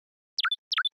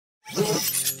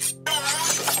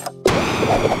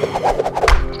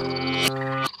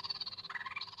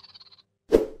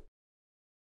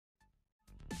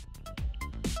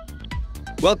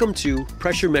Welcome to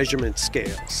Pressure Measurement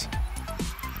Scales.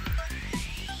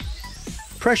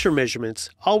 Pressure measurements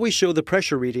always show the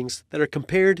pressure readings that are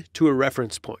compared to a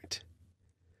reference point.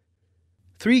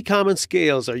 Three common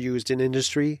scales are used in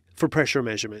industry for pressure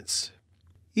measurements.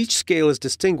 Each scale is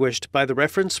distinguished by the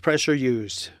reference pressure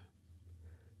used.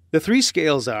 The three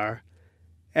scales are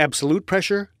absolute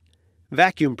pressure,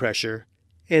 vacuum pressure,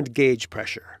 and gauge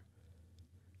pressure.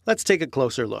 Let's take a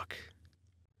closer look.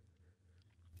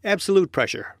 Absolute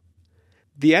pressure.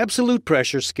 The absolute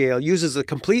pressure scale uses a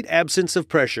complete absence of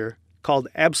pressure, called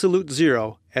absolute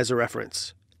zero, as a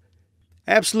reference.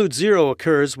 Absolute zero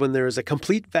occurs when there is a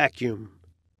complete vacuum.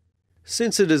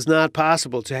 Since it is not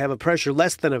possible to have a pressure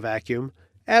less than a vacuum,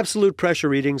 absolute pressure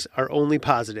readings are only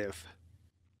positive.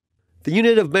 The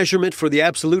unit of measurement for the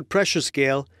absolute pressure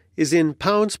scale is in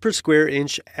pounds per square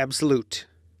inch absolute.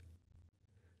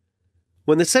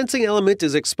 When the sensing element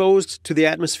is exposed to the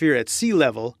atmosphere at sea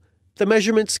level, the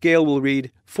measurement scale will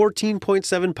read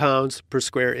 14.7 pounds per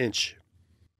square inch.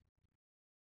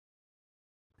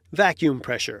 Vacuum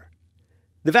pressure.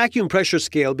 The vacuum pressure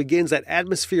scale begins at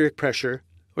atmospheric pressure,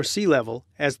 or sea level,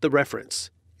 as the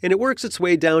reference, and it works its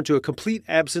way down to a complete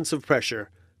absence of pressure,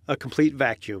 a complete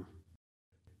vacuum.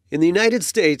 In the United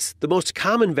States, the most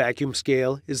common vacuum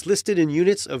scale is listed in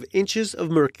units of inches of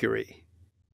mercury.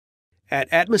 At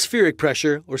atmospheric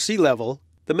pressure, or sea level,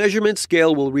 the measurement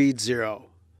scale will read 0.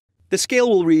 The scale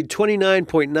will read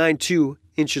 29.92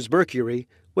 inches mercury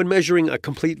when measuring a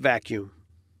complete vacuum.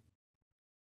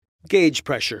 Gauge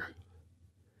pressure.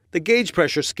 The gauge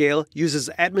pressure scale uses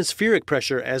atmospheric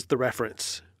pressure as the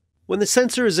reference. When the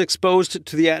sensor is exposed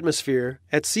to the atmosphere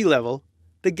at sea level,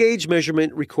 the gauge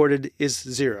measurement recorded is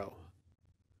 0.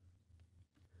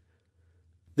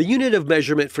 The unit of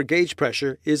measurement for gauge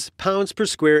pressure is pounds per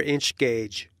square inch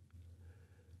gauge.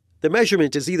 The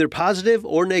measurement is either positive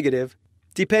or negative,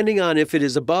 depending on if it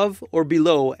is above or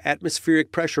below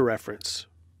atmospheric pressure reference.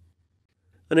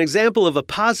 An example of a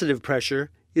positive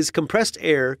pressure is compressed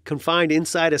air confined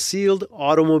inside a sealed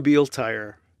automobile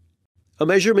tire. A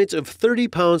measurement of 30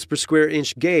 pounds per square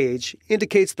inch gauge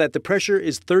indicates that the pressure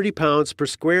is 30 pounds per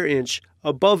square inch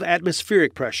above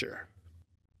atmospheric pressure.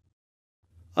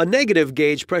 A negative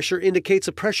gauge pressure indicates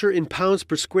a pressure in pounds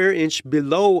per square inch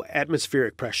below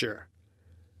atmospheric pressure.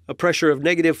 A pressure of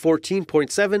negative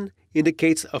 14.7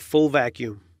 indicates a full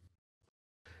vacuum.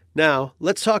 Now,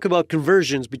 let's talk about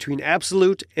conversions between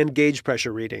absolute and gauge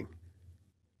pressure reading.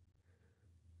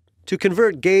 To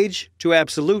convert gauge to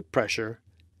absolute pressure,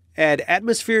 add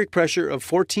atmospheric pressure of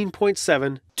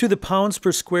 14.7 to the pounds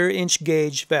per square inch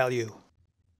gauge value.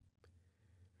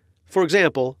 For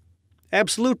example,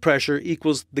 absolute pressure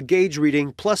equals the gauge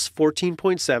reading plus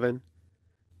 14.7,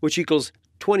 which equals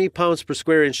 20 pounds per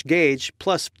square inch gauge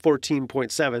plus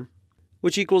 14.7,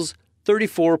 which equals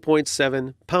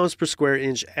 34.7 pounds per square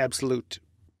inch absolute.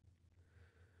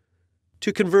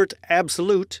 To convert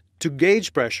absolute to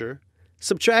gauge pressure,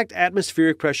 subtract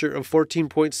atmospheric pressure of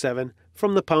 14.7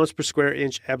 from the pounds per square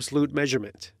inch absolute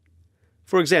measurement.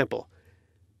 For example,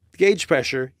 gauge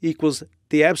pressure equals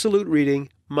the absolute reading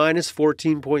minus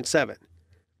 14.7,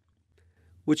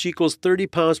 which equals 30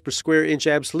 pounds per square inch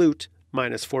absolute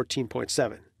minus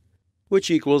 14.7,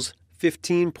 which equals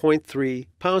 15.3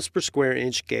 pounds per square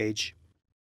inch gauge.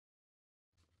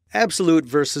 Absolute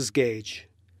versus gauge.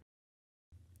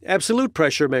 Absolute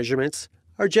pressure measurements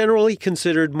are generally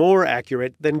considered more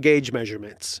accurate than gauge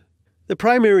measurements. The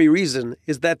primary reason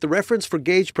is that the reference for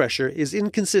gauge pressure is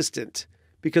inconsistent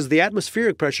because the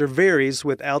atmospheric pressure varies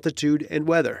with altitude and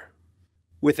weather.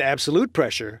 With absolute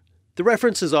pressure, the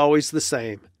reference is always the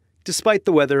same, despite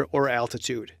the weather or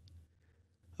altitude.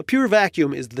 A pure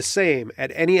vacuum is the same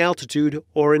at any altitude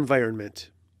or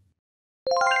environment.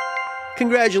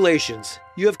 Congratulations!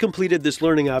 You have completed this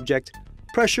learning object,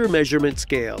 Pressure Measurement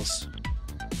Scales.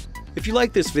 If you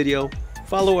like this video,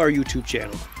 follow our YouTube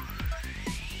channel.